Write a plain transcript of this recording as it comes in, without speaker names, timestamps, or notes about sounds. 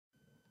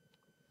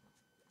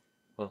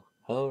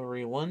Hello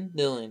everyone,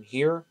 Dylan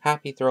here.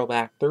 Happy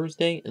Throwback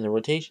Thursday, and the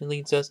rotation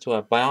leads us to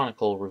a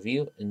Bionicle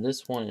review, and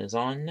this one is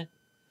on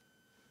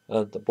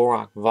the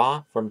Bohrok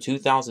Va from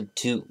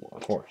 2002,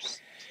 of course.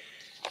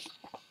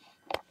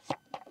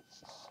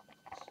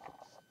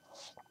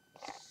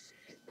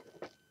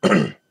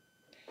 So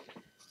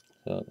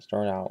to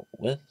start out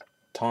with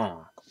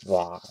Bohrok Va,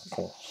 of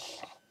course.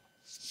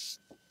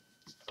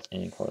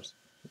 And of course,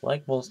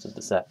 like most of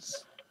the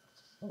sets,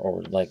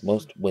 or like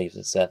most waves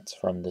of sets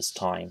from this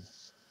time,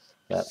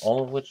 that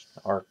all of which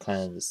are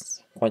kind of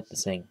quite the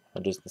same,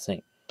 or just the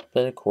same.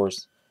 But of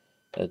course,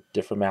 a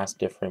different mask,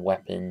 different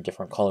weapon,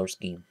 different color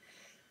scheme.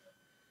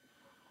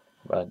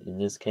 But in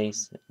this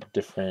case,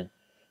 different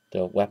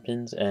the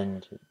weapons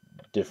and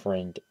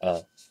different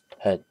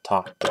head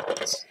top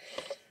builds.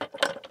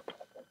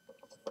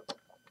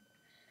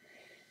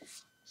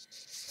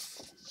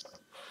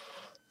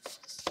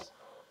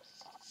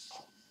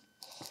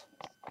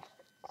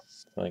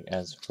 Like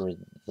as for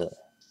the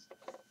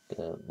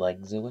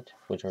legs of it,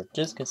 which are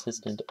just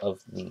consistent of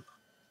the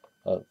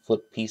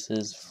flip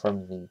pieces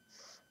from the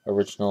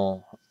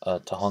original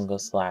Tahunga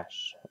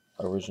 /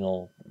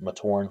 original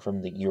Matoran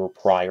from the year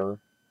prior,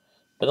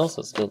 but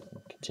also still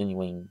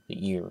continuing the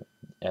year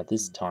at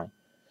this time,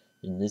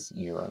 in this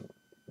era,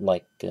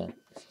 like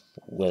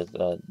with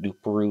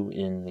Nuperu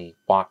in the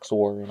box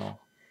war and all.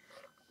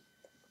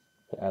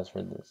 But as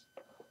for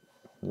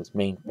this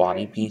main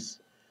body piece,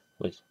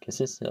 which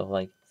consists of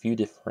like a few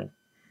different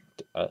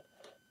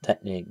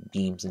Technic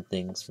beams and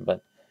things,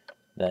 but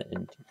that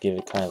give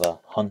it kind of a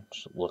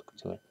hunch look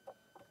to it.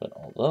 But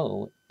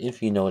although,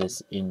 if you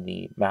notice in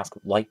the Mask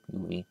of Light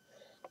movie,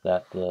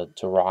 that the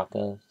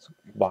Taraka's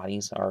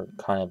bodies are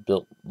kind of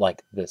built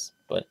like this,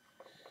 but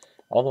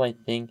although I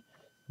think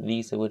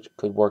these which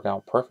could work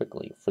out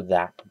perfectly for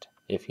that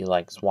if you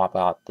like swap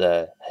out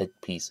the head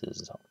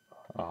pieces,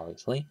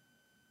 obviously.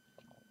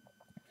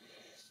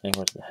 And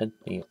of course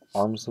the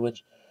arm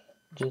switch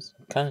just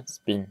kind of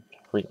spin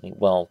freely.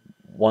 Well,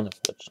 one of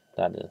which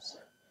that is,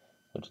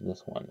 which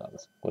this one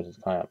does, which is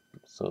kind of,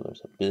 so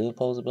there's a bit of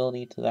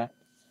posability to that.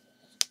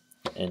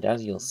 And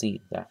as you'll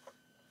see that,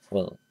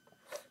 well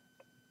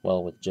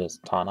with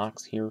just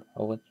Tanox here,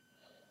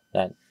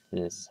 that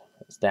is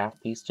staff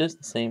piece, just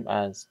the same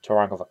as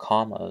Taranga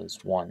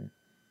Vakama's one.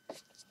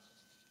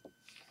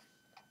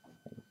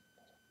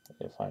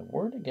 If I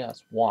were to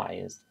guess why,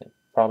 is that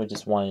probably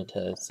just wanted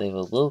to save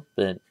a little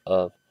bit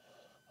of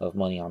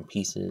money on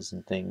pieces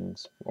and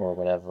things or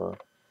whatever.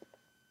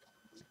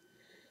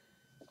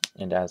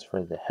 And as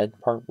for the head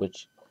part,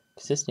 which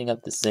consisting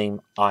of the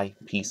same eye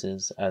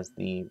pieces as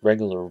the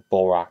regular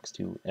Bohroks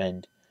do,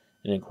 and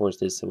of course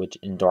this which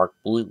in dark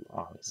blue,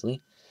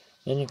 obviously,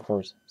 and of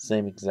course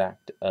same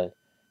exact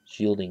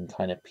shielding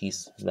kind of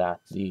piece that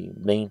the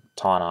main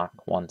Taunak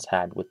once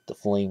had with the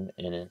flame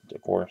in it,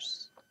 of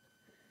course.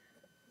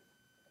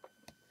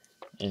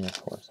 And of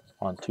course,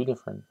 on two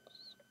different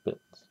bits,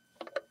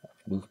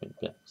 movement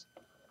bits.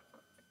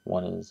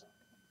 One is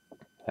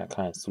that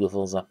kind of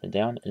swivels up and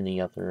down, and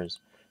the other is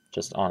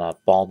just on a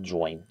ball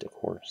joint, of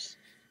course.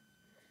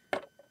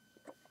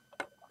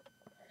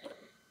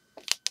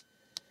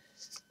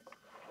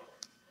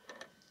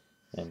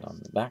 And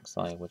on the back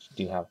side, which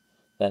do have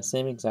that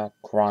same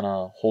exact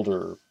Krana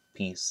holder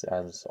piece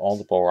as all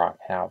the Bohrok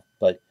have,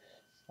 but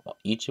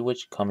each of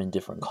which come in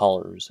different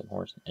colors, of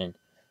course, and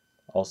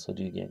also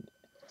do get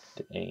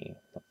a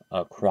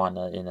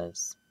Krana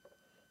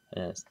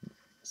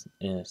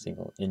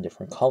in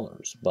different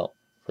colors. Well,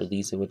 for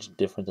these, which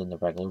different than the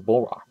regular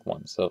Bohrok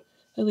one, so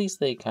at least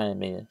they kind of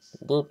made it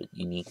a little bit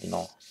unique and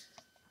all.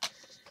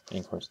 And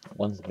of course,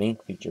 one of the main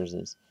features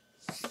is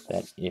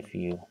that if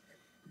you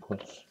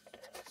push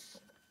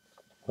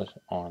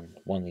on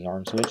one of the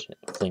arm switch, it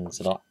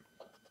flings it up.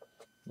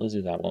 Let's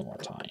do that one more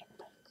time.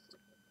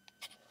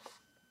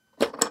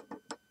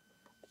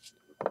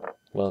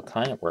 Well, it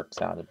kind of works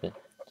out a bit.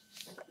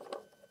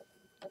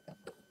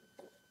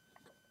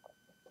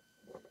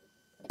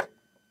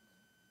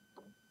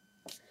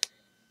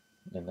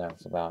 And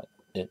that's about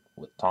it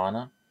with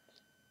Tana.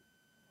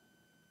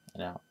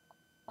 Now,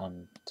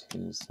 on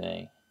to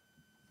say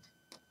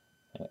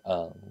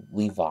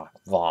Levok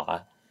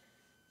Va,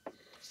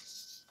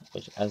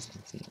 which, as you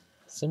can see,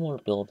 similar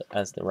build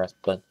as the rest,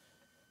 but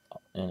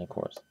of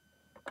course,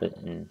 but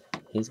in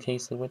his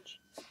case, which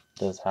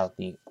does have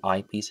the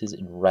eyepieces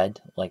in red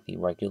like the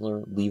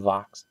regular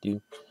Levoks do,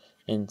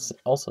 and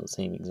also the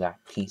same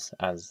exact piece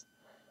as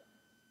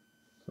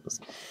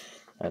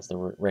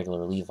the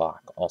regular Levok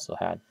also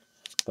had.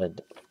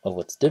 But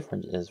what's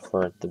different is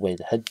for the way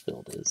the head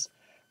build is,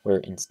 where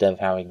instead of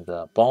having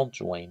the ball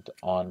joint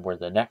on where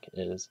the neck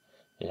is,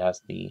 it has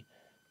the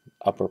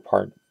upper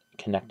part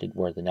connected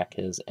where the neck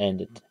is, and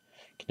it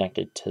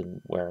connected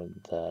to where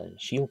the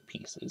shield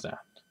piece is at.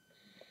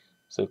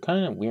 So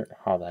kind of weird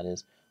how that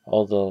is.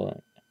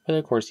 Although, but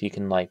of course you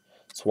can like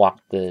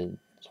swap it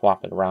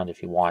around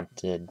if you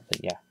wanted.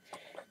 But yeah.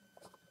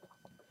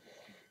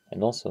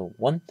 And also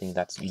one thing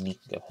that's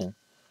unique of him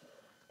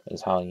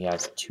is how he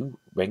has two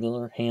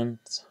regular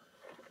hands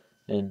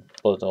and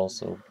but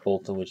also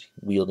both of which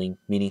wielding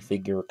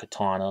minifigure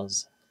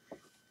katanas,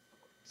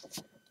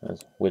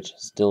 which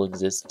still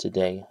exist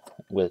today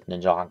with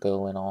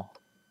Ninjago and all.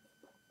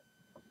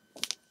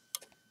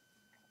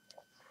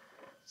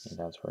 And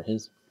that's for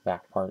his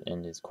back part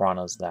and his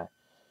Chronos that,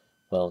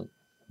 well,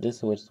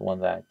 this was the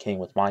one that came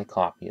with my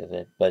copy of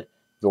it, but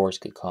yours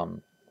could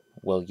come,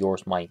 well,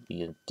 yours might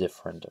be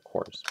different, of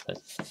course,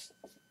 but,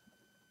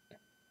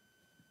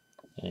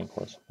 and of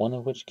course, one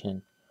of which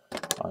can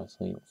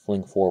honestly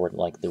fling forward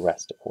like the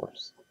rest, of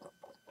course.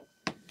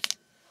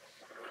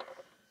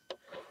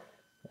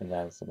 And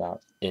that is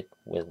about it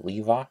with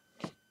Levi.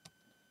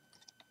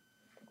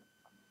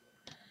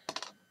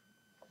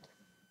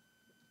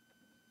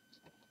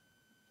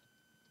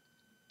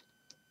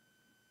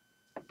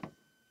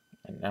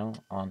 And now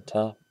on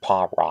to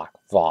Bohrok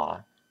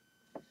Va,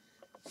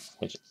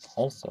 which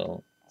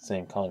also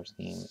same color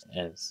scheme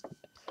as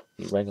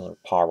the regular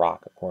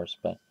Bohrok, of course,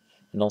 but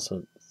and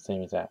also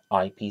same exact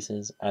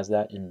eyepieces as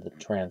that in the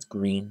trans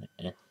green,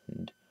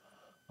 and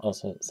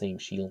also same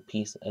shield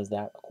piece as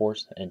that, of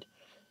course. And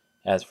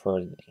as for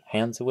the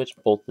hand switch,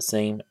 both the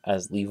same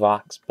as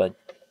Levox, but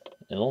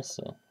and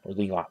also or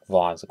Levox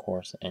Vaz, of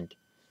course, and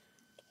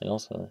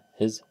also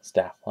his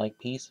staff-like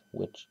piece,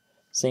 which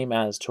same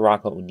as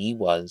Taraka Uni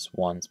was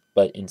once,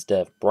 but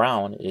instead of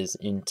brown is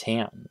in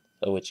tan,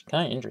 which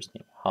kind of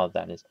interesting how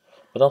that is,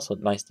 but also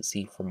nice to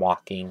see from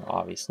walking,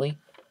 obviously.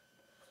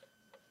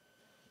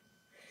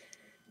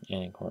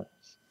 And of course,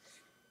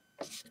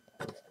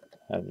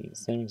 have the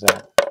same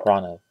exact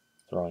Prana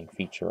throwing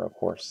feature, of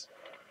course.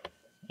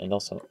 And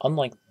also,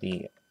 unlike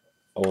the,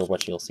 or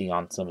what you'll see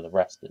on some of the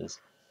rest, is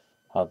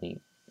how the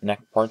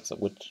neck parts,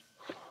 which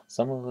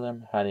some of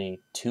them had a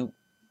two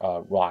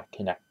rod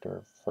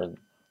connector for,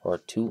 or a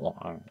 2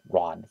 long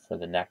rod for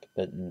the neck,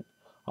 but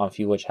on a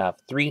few which have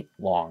 3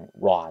 long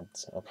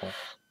rods, okay,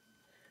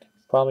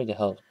 probably to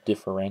help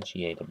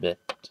differentiate a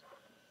bit.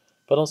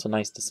 But also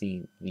nice to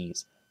see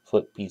these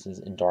flip pieces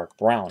in dark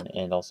brown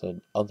and also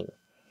other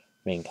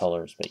main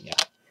colors, but yeah.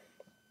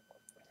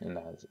 And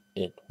that's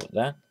it with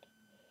that.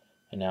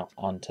 And now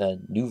on to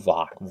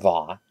Nuvok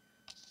Va.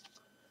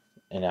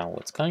 And now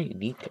what's kind of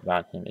unique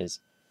about him is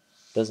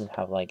doesn't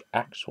have like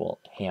actual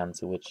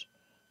hands, which,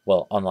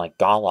 well, unlike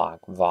Galak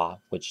Va,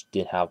 which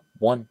did have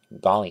one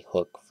golly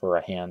hook for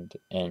a hand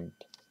and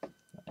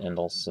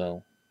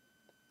also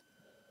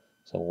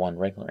so one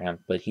regular hand,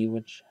 but he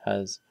which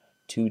has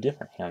 2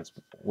 different hands,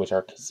 which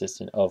are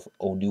consistent of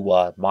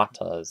Onua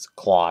Mata's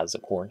claws,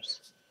 of course.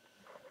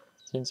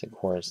 Since of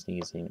course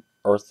he's an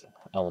earth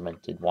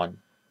elemented one,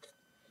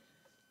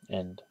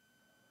 and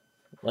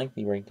like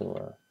the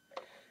regular,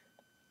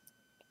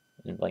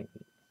 and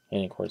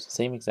of course the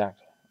same exact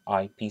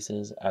eye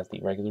pieces as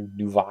the regular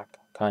Nuvok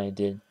kind of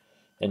did,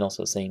 and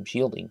also same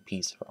shielding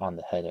piece on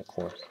the head, of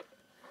course.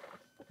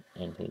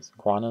 And his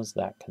Chronos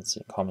that can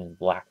come in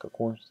black, of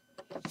course,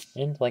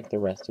 and like the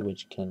rest of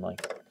which can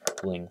like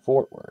fling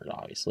forward,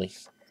 obviously.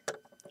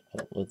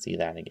 But let's see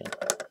that again.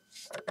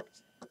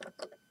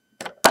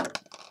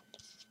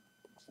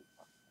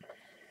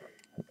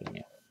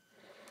 Yeah.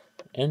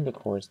 And of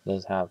course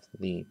does have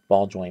the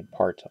ball joint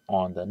part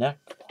on the neck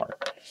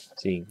part,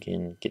 so you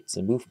can get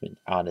some movement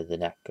out of the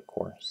neck, of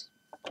course.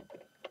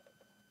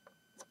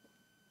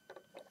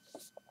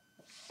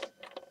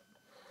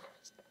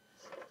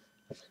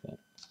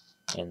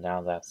 And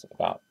now that's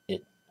about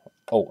it.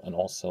 Oh, and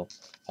also,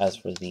 as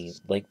for the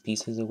leg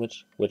pieces of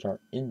which are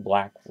in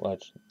black,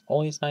 which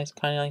always nice,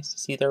 kind of nice to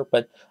see there,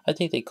 but I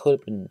think they could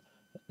have been,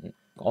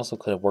 also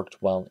could have worked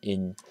well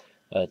in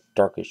a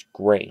darkish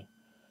gray,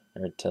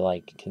 or to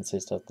like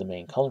consist of the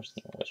main color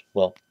scheme, which,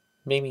 well,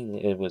 maybe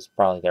it was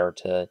probably there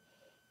to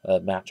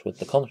match with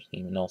the color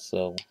scheme and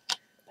also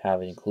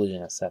have it included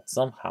in a set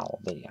somehow,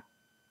 but yeah.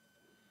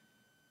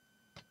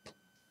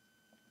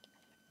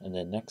 And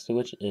then next to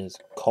which is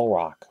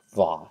Bohrok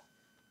Va.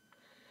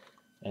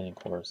 And of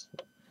course,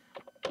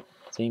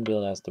 same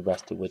build as the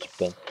rest of which,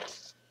 but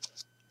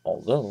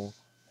although,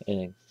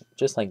 and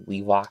just like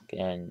Levok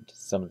and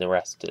some of the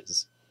rest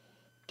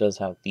does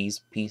have these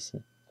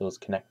pieces, those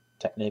connect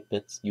technic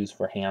bits used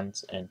for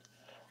hands, and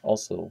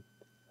also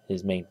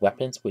his main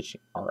weapons, which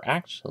are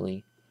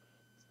actually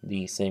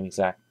the same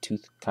exact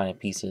tooth kind of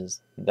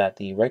pieces that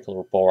the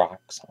regular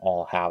Bohroks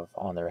all have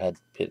on their head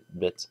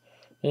bits.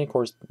 And of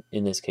course,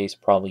 in this case,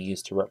 probably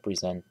used to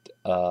represent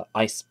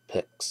ice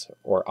picks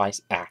or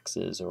ice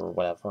axes or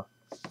whatever.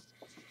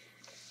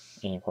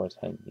 And of course,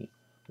 had the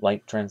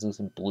light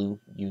translucent blue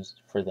used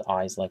for the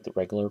eyes like the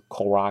regular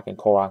Bohrok and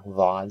Bohrok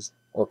Vaz,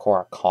 or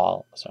Bohrok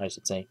Kal, I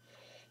should say.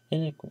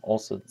 And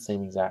also the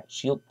same exact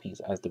shield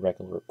piece as the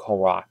regular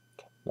Bohrok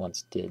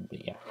once did,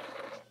 but yeah.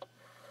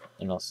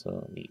 And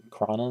also the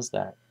Chronos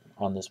that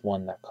on this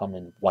one that come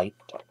in white.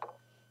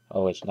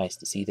 Oh, it's nice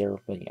to see there,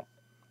 but yeah.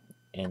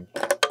 And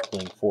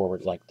going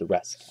forward like the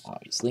rest,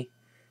 obviously.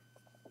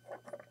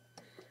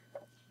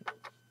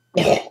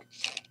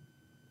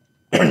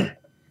 And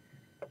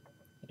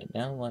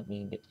now let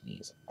me get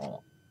these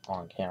all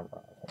on camera,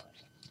 of course.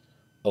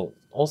 Oh,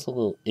 also a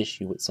little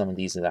issue with some of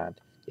these that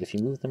if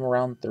you move them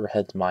around, their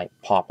heads might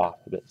pop off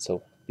a bit,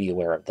 so be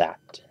aware of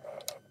that.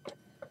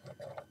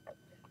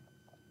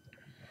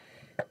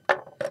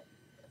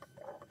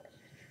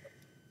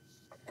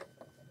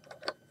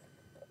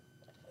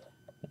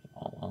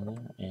 All on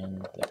there,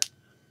 and there.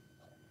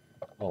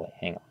 Oh wait,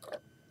 hang on.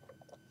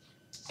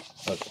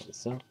 Okay,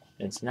 so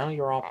now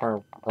you're all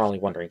probably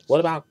wondering, what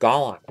about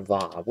Golok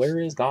Va? Where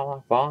is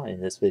Golok Va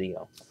in this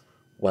video?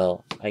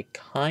 Well, I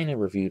kind of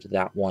reviewed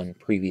that one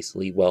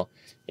previously, well,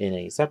 in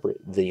a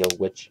separate video,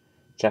 which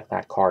check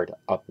that card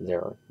up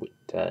there,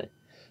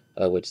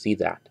 which see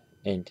that,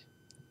 and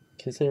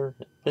consider,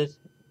 but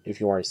if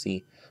you want to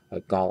see a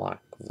Golok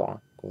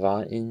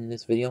Va in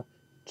this video,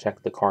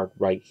 check the card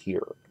right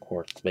here, of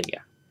course, but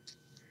yeah.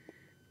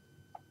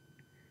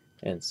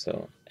 And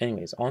so,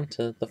 anyways, on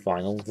to the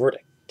final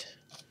verdict,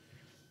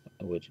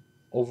 which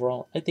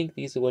overall, I think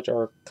these which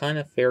are kind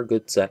of fair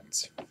good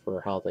sets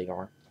for how they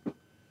are.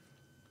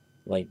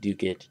 Like, do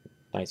get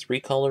nice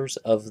recolors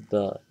of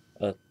the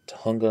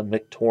Tahunga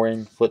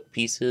Mictoran foot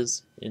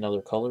pieces in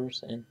other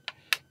colors, and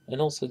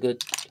also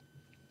good,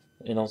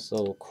 and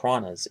also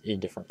Kranas in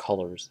different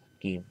colors,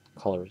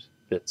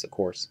 bits, of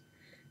course.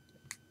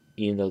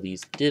 Even though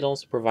these did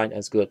also provide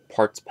as good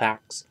parts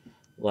packs,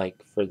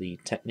 like for the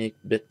Technic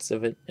bits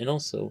of it, and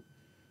also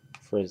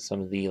for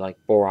some of the like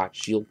Bohrok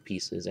shield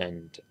pieces,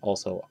 and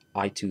also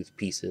eye-tooth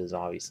pieces,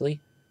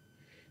 obviously.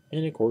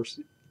 And of course,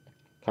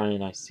 kind of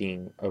nice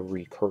seeing a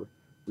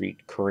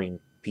recurring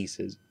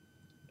pieces.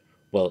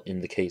 Well,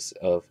 in the case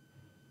of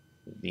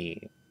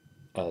the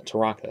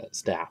Taraka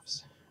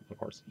staffs, of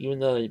course, even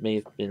though it may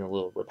have been a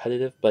little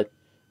repetitive, but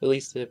at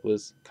least it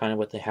was kind of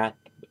what they had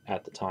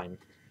at the time.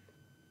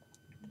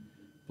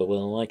 But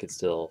well, I could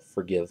still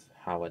forgive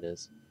how it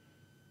is.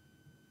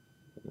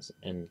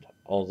 And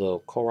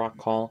although Korok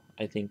Call,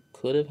 I think,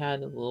 could have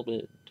had a little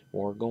bit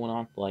more going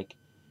on, like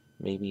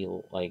maybe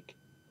like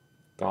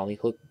Golly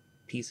Hook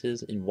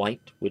pieces in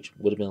white, which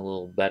would have been a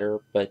little better,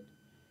 but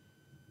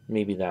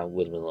maybe that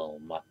would have been a little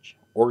much.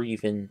 Or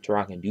even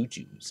Tarakan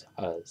Duju's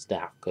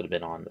staff could have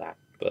been on that,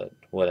 but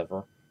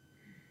whatever.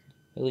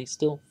 At least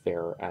still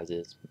fair as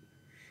is.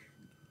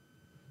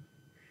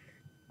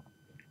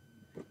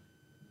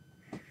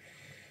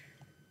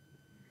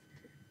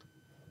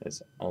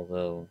 As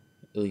although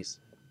at least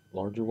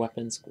larger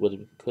weapons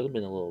could have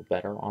been a little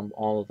better on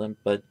all of them,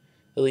 but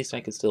at least I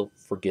could still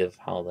forgive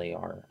how they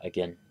are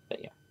again.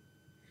 But yeah.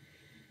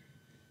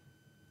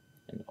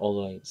 And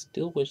although I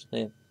still wish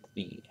that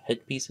the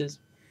headpieces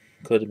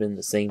could have been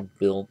the same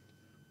build,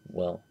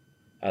 well,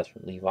 as for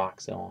the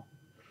Voxel,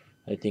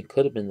 I think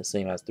could have been the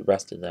same as the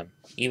rest of them,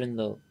 even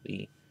though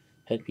the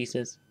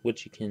headpieces,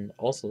 which you can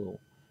also,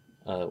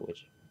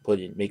 which put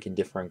in making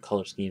different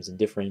color schemes and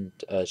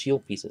different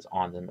shield pieces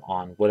on them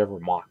on whatever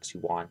mocks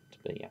you want.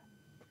 But yeah.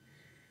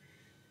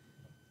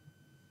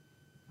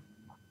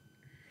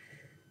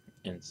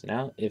 And so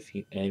now, if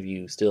any of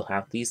you still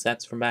have these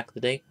sets from back in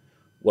the day,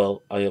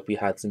 well, I hope you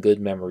had some good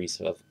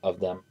memories of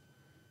them.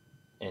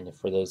 And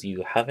for those of you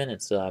who haven't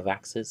and still have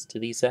access to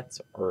these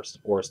sets, or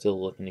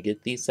still looking to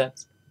get these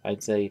sets,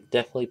 I'd say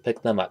definitely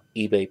pick them up.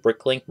 eBay,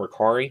 Bricklink,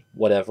 Mercari,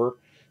 whatever.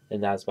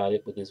 And that's about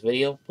it with this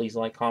video. Please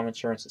like, comment,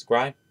 share, and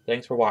subscribe.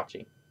 Thanks for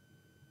watching.